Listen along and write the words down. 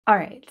All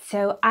right,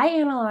 so I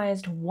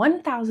analyzed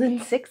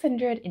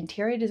 1,600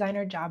 interior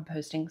designer job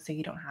postings, so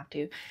you don't have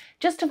to,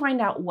 just to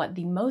find out what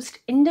the most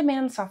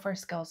in-demand software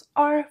skills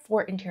are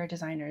for interior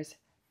designers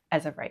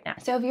as of right now.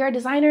 So if you're a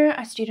designer,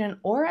 a student,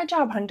 or a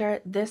job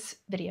hunter, this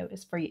video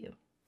is for you.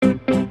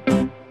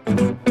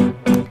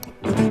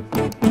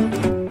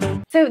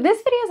 So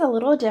this video is a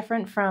little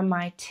different from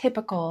my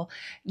typical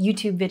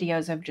YouTube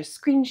videos of just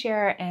screen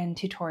share and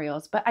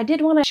tutorials, but I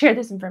did want to share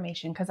this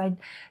information because I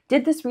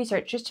did this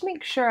research just to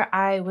make sure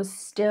I was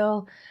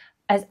still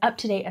as up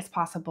to date as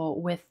possible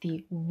with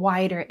the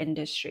wider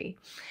industry.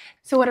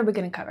 So what are we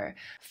going to cover?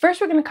 First,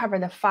 we're going to cover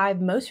the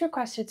 5 most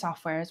requested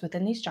softwares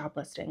within these job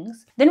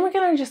listings. Then we're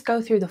going to just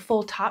go through the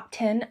full top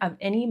 10 of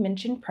any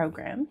mentioned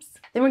programs.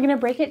 Then we're going to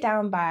break it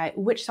down by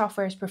which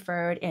software is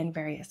preferred in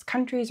various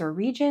countries or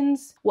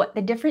regions, what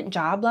the different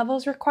job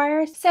levels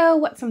require. So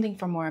what's something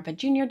for more of a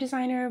junior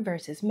designer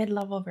versus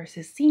mid-level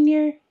versus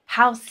senior,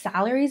 how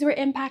salaries were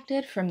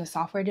impacted from the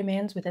software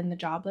demands within the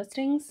job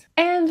listings,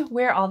 and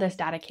where all this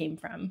data came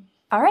from.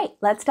 All right,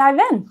 let's dive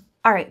in.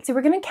 All right, so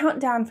we're going to count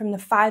down from the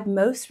 5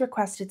 most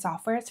requested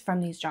softwares from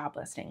these job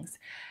listings.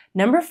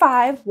 Number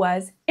 5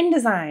 was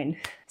InDesign.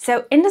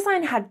 So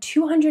InDesign had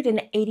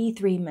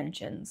 283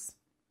 mentions.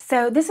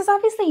 So this is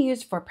obviously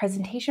used for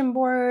presentation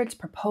boards,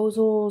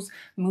 proposals,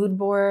 mood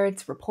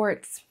boards,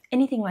 reports,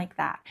 anything like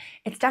that.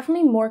 It's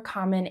definitely more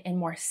common in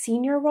more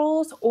senior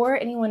roles or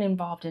anyone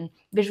involved in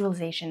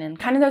visualization and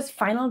kind of those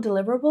final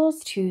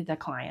deliverables to the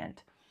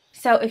client.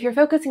 So if you're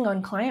focusing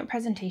on client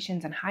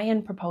presentations and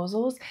high-end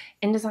proposals,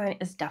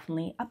 InDesign is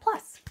definitely a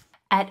plus.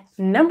 At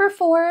number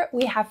 4,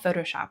 we have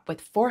Photoshop with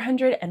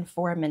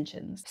 404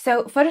 mentions.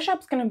 So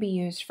Photoshop's going to be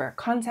used for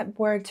concept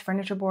boards,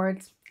 furniture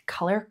boards,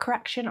 color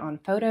correction on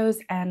photos,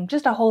 and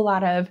just a whole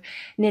lot of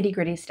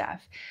nitty-gritty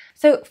stuff.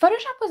 So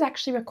Photoshop was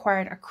actually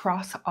required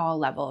across all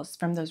levels,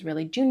 from those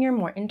really junior,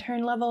 more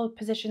intern level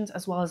positions,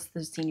 as well as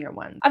the senior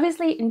ones.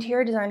 Obviously,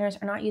 interior designers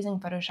are not using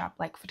Photoshop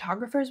like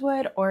photographers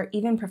would, or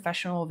even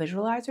professional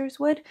visualizers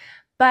would,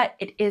 but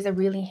it is a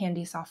really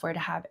handy software to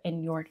have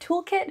in your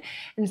toolkit,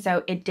 and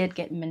so it did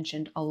get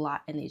mentioned a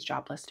lot in these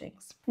job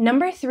listings.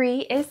 Number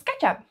 3 is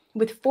SketchUp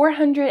with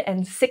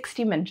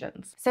 460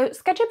 mentions. So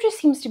SketchUp just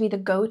seems to be the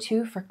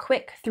go-to for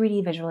quick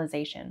 3D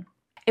visualization.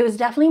 It was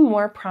definitely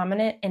more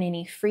prominent in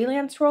any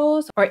freelance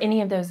roles or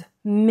any of those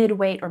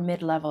mid-weight or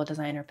mid-level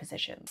designer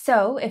positions.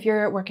 So if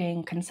you're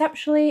working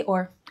conceptually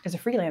or as a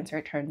freelancer,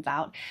 it turns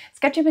out,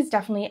 SketchUp is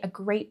definitely a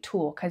great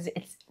tool because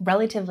it's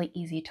relatively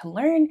easy to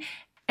learn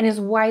and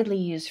is widely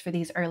used for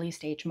these early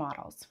stage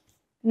models.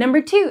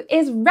 Number 2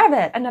 is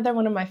Revit, another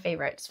one of my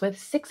favorites with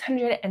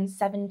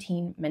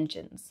 617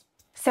 mentions.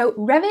 So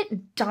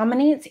Revit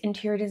dominates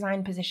interior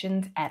design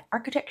positions at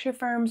architecture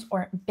firms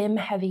or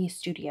BIM-heavy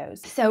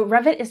studios. So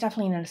Revit is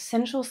definitely an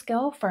essential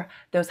skill for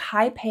those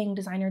high-paying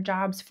designer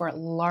jobs for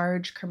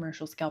large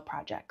commercial scale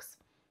projects.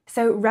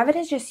 So Revit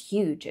is just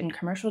huge in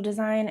commercial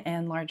design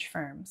and large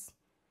firms.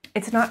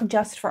 It's not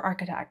just for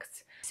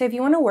architects. So if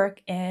you want to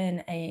work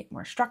in a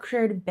more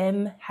structured,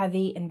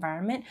 BIM-heavy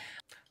environment,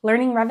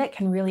 learning Revit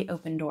can really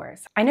open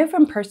doors. I know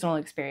from personal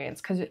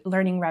experience because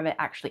learning Revit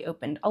actually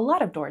opened a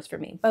lot of doors for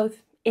me,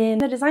 both in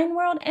the design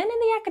world and in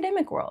the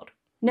academic world.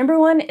 Number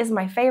 1 is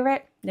my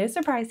favorite, no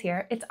surprise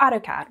here, it's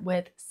AutoCAD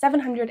with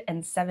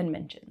 707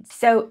 mentions.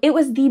 So it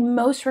was the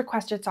most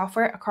requested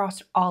software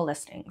across all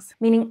listings,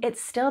 meaning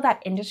it's still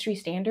that industry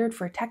standard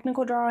for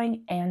technical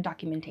drawing and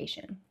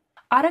documentation.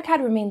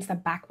 AutoCAD remains the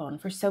backbone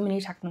for so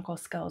many technical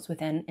skills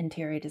within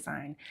interior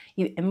design.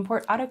 You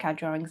import AutoCAD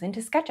drawings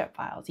into SketchUp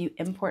files. You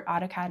import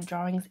AutoCAD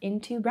drawings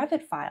into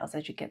Revit files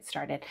as you get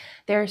started.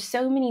 There are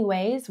so many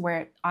ways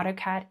where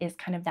AutoCAD is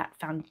kind of that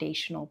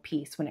foundational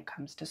piece when it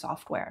comes to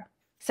software.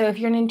 So if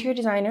you're an interior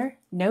designer,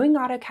 knowing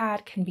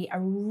AutoCAD can be a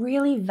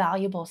really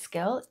valuable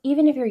skill,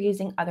 even if you're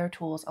using other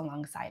tools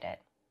alongside it.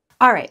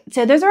 All right,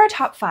 so those are our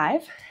top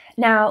 5.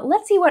 Now,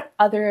 let's see what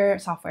other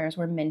softwares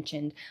were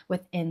mentioned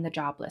within the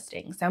job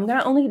listing. So I'm going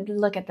to only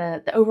look at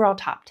the overall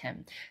top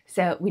 10.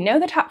 So we know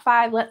the top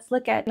 5. Let's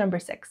look at number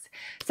 6.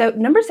 So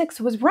number 6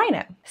 was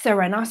Rhino. So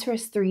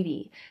Rhinoceros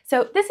 3D.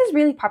 So this is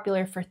really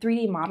popular for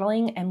 3D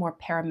modeling and more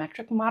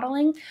parametric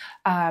modeling.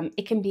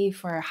 It can be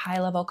for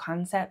high-level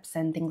concepts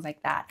and things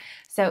like that.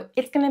 So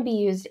it's going to be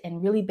used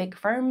in really big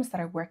firms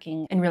that are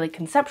working in really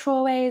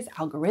conceptual ways,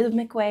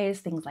 algorithmic ways,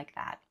 things like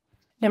that.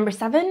 Number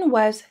 7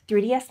 was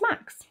 3ds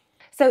Max.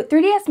 So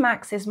 3ds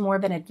Max is more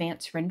of an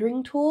advanced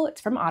rendering tool. It's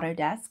from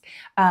Autodesk.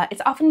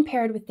 It's often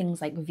paired with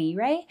things like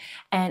V-Ray,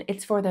 and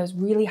it's for those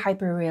really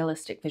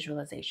hyper-realistic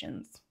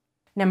visualizations.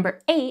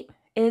 Number 8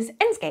 is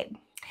Enscape.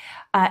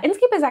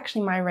 Enscape is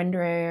actually my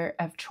renderer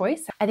of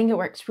choice. I think it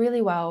works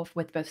really well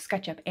with both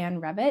SketchUp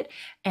and Revit,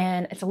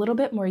 and it's a little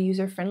bit more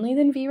user-friendly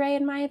than V-Ray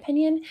in my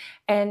opinion,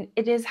 and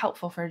it is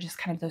helpful for just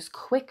kind of those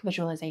quick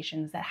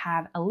visualizations that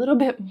have a little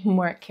bit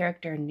more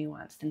character and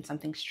nuance than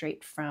something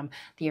straight from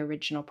the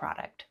original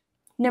product.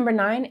 Number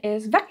 9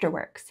 is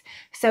Vectorworks.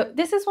 So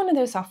this is one of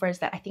those softwares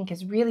that I think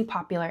is really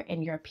popular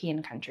in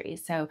European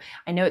countries. So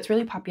I know it's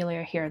really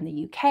popular here in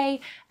the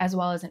UK as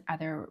well as in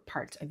other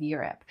parts of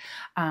Europe.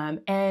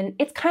 And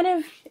it's kind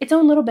of its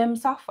own little BIM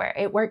software.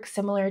 It works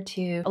similar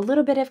to a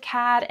little bit of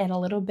CAD and a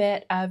little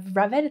bit of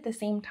Revit at the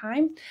same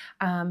time,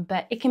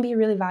 but it can be a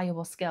really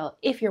valuable skill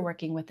if you're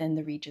working within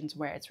the regions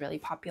where it's really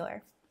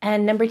popular.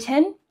 And number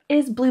 10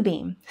 is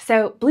Bluebeam.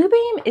 So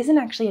Bluebeam isn't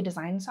actually a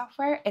design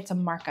software, it's a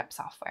markup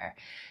software.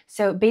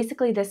 So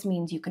basically this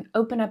means you can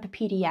open up a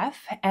PDF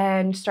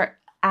and start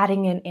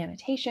adding in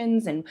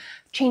annotations and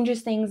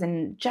changes things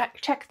and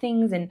check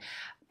things, and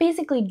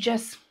basically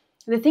just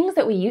the things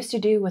that we used to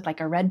do with like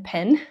a red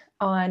pen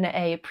on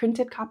a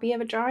printed copy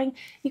of a drawing,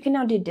 you can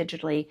now do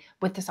digitally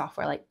with the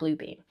software like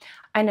Bluebeam.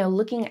 I know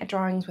looking at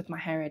drawings with my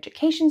higher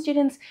education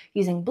students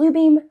using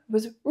Bluebeam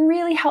was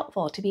really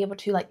helpful to be able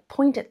to like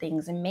point at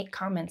things and make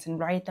comments and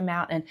write them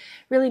out and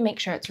really make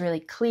sure it's really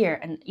clear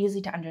and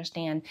easy to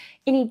understand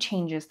any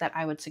changes that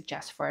I would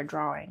suggest for a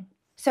drawing.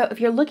 So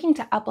if you're looking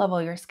to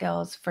up-level your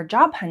skills for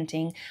job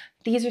hunting,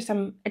 these are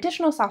some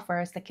additional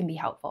softwares that can be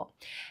helpful.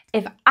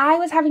 If I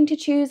was having to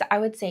choose, I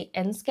would say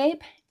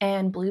Enscape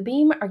and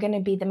Bluebeam are going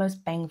to be the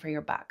most bang for your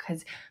buck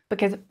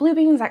because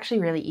Bluebeam is actually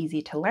really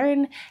easy to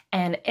learn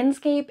and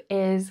Enscape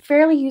is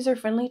fairly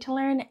user-friendly to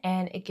learn,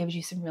 and it gives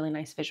you some really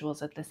nice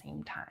visuals at the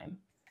same time,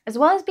 as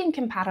well as being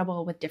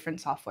compatible with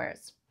different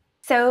softwares.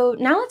 So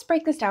now let's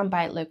break this down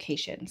by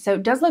location. So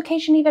does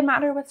location even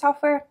matter with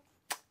software?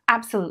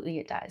 Absolutely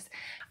it does.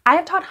 I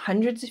have taught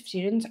hundreds of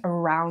students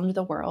around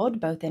the world,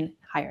 both in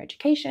higher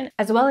education,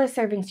 as well as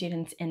serving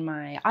students in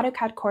my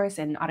AutoCAD course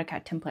and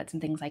AutoCAD templates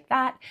and things like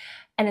that.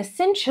 And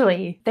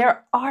essentially,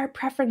 there are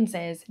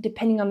preferences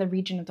depending on the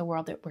region of the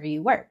world where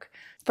you work.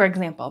 For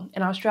example,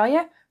 in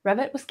Australia,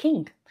 Revit was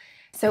king.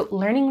 So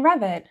learning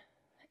Revit,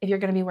 if you're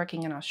going to be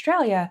working in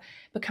Australia,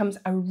 becomes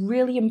a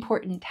really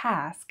important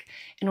task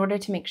in order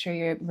to make sure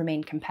you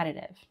remain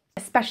competitive,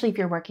 especially if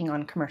you're working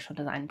on commercial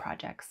design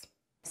projects.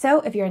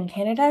 So if you're in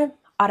Canada,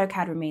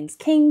 AutoCAD remains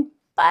king,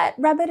 but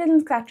Revit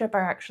and SketchUp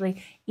are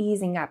actually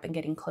easing up and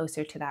getting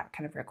closer to that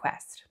kind of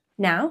request.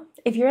 Now,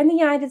 if you're in the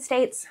United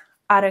States,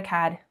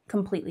 AutoCAD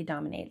completely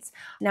dominates.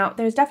 Now,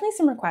 there's definitely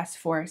some requests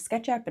for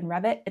SketchUp and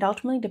Revit. It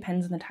ultimately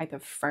depends on the type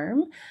of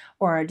firm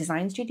or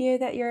design studio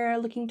that you're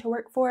looking to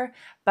work for,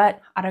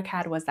 but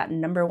AutoCAD was that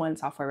 #1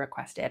 software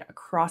requested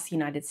across the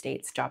United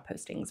States job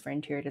postings for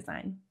interior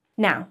design.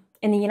 Now,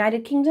 in the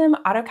United Kingdom,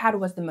 AutoCAD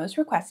was the most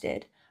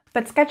requested,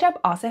 but SketchUp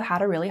also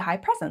had a really high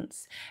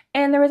presence,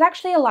 and there was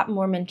actually a lot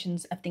more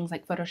mentions of things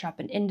like Photoshop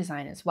and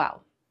InDesign as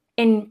well.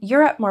 In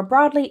Europe more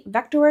broadly,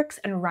 Vectorworks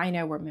and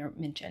Rhino were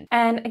mentioned.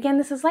 And again,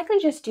 this is likely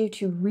just due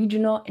to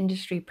regional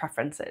industry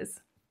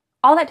preferences.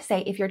 All that to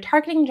say, if you're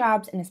targeting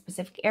jobs in a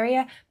specific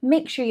area,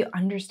 make sure you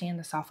understand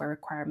the software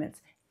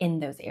requirements in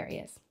those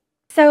areas.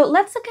 So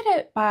let's look at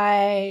it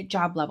by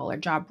job level or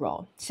job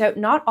role. So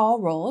not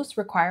all roles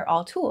require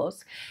all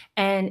tools,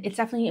 and it's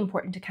definitely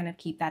important to kind of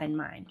keep that in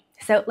mind.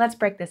 So let's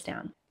break this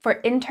down.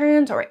 For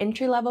interns or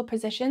entry-level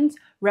positions,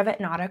 Revit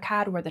and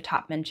AutoCAD were the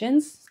top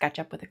mentions,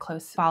 SketchUp with a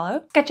close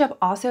follow. SketchUp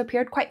also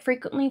appeared quite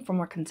frequently for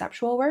more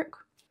conceptual work.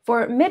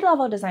 For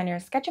mid-level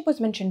designers, SketchUp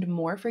was mentioned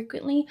more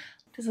frequently.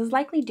 This is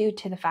likely due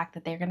to the fact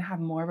that they're going to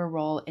have more of a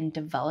role in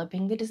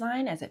developing the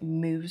design as it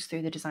moves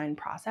through the design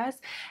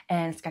process,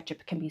 and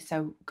SketchUp can be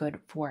so good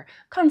for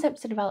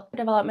concepts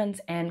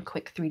developments and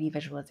quick 3D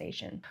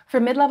visualization.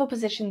 For mid-level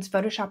positions,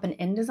 Photoshop and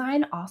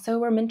InDesign also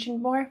were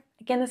mentioned more.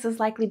 Again, this is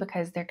likely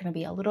because they're going to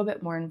be a little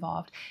bit more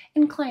involved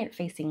in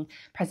client-facing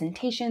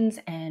presentations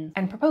and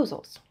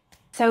proposals.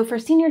 So for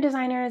senior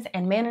designers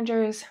and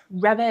managers,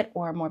 Revit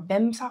or more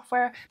BIM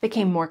software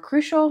became more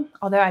crucial,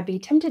 although I'd be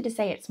tempted to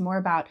say it's more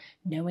about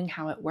knowing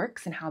how it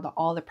works and how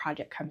all the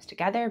project comes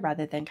together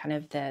rather than kind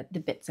of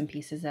the bits and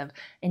pieces of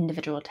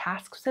individual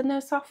tasks in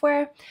those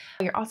software.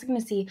 You're also going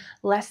to see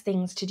less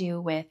things to do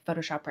with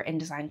Photoshop or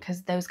InDesign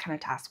because those kind of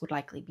tasks would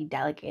likely be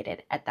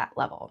delegated at that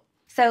level.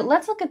 So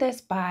let's look at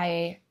this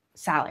by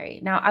salary.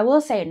 Now, I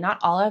will say not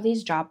all of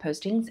these job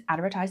postings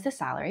advertise the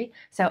salary,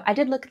 so I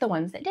did look at the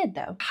ones that did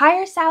though.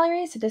 Higher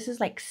salaries, so this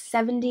is like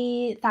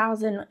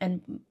 70,000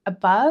 and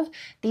above,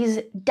 these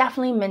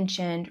definitely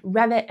mentioned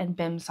Revit and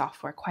BIM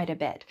software quite a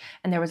bit.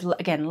 And there was,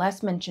 again,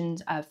 less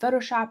mentions of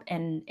Photoshop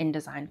and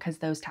InDesign because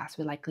those tasks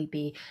would likely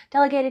be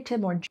delegated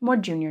to more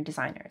junior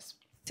designers.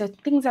 So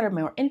things that are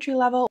more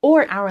entry-level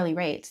or hourly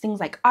rates, things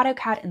like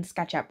AutoCAD and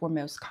SketchUp were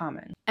most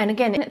common. And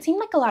again, it seemed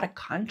like a lot of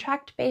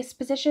contract-based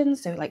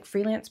positions, so like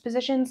freelance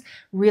positions,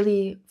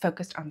 really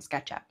focused on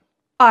SketchUp.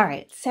 All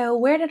right, so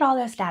where did all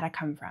this data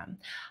come from?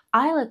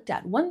 I looked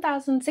at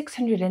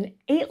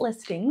 1,608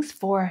 listings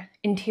for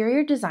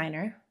interior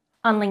designer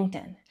on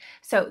LinkedIn.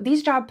 So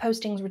these job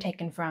postings were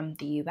taken from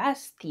the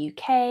US, the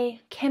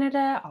UK,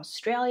 Canada,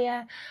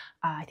 Australia,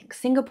 I think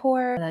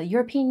Singapore, the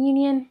European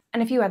Union,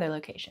 and a few other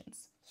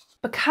locations.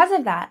 Because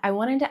of that, I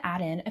wanted to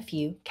add in a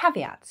few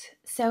caveats.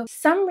 So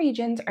some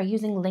regions are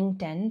using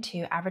LinkedIn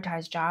to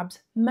advertise jobs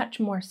much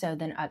more so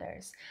than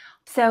others.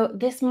 So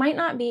this might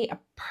not be a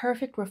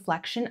perfect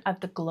reflection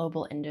of the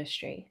global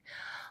industry.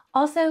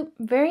 Also,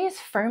 various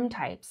firm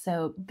types,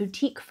 so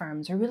boutique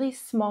firms or really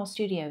small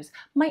studios,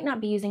 might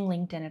not be using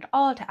LinkedIn at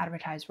all to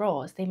advertise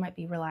roles. They might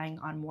be relying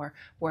on more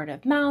word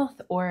of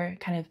mouth or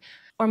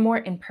more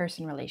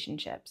in-person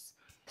relationships.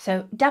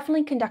 So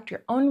definitely conduct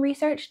your own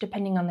research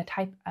depending on the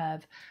type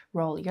of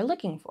role you're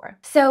looking for.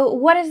 So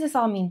what does this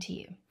all mean to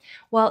you?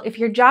 Well, if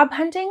you're job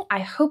hunting, I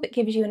hope it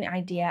gives you an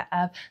idea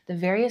of the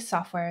various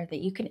software that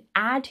you can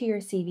add to your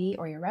CV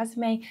or your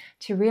resume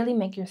to really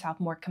make yourself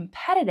more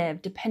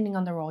competitive depending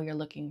on the role you're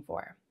looking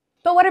for.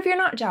 But what if you're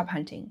not job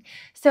hunting?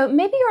 So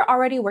maybe you're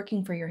already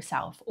working for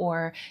yourself,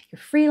 or you're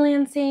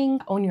freelancing,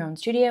 own your own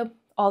studio,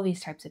 all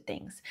these types of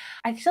things.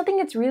 I still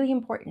think it's really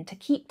important to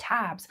keep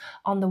tabs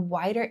on the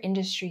wider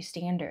industry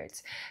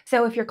standards.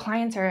 So if your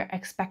clients are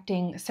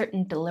expecting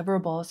certain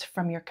deliverables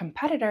from your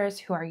competitors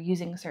who are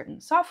using certain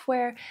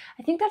software,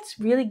 I think that's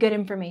really good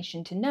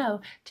information to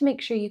know to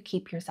make sure you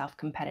keep yourself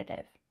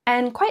competitive.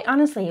 And quite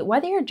honestly,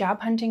 whether you're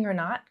job hunting or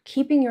not,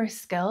 keeping your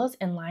skills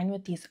in line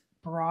with these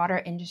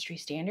broader industry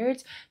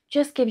standards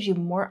just gives you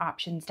more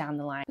options down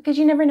the line, because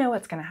you never know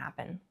what's going to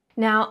happen.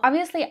 Now,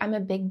 obviously, I'm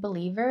a big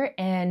believer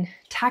in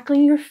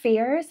tackling your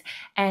fears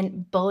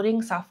and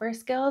building software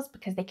skills,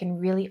 because they can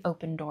really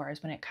open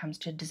doors when it comes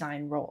to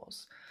design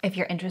roles. If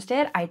you're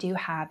interested, I do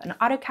have an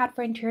AutoCAD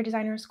for interior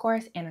designers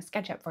course and a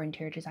SketchUp for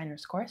interior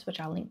designers course, which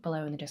I'll link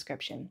below in the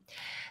description.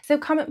 So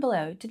comment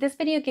below, did this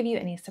video give you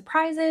any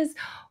surprises,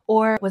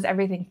 or was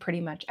everything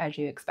pretty much as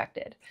you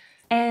expected?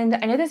 And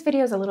I know this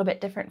video is a little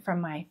bit different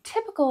from my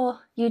typical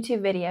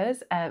YouTube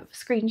videos of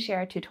screen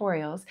share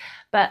tutorials,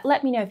 but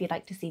let me know if you'd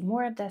like to see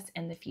more of this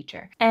in the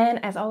future.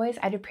 And as always,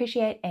 I'd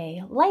appreciate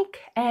a like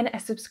and a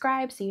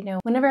subscribe so you know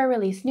whenever I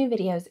release new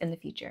videos in the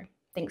future.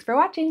 Thanks for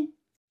watching!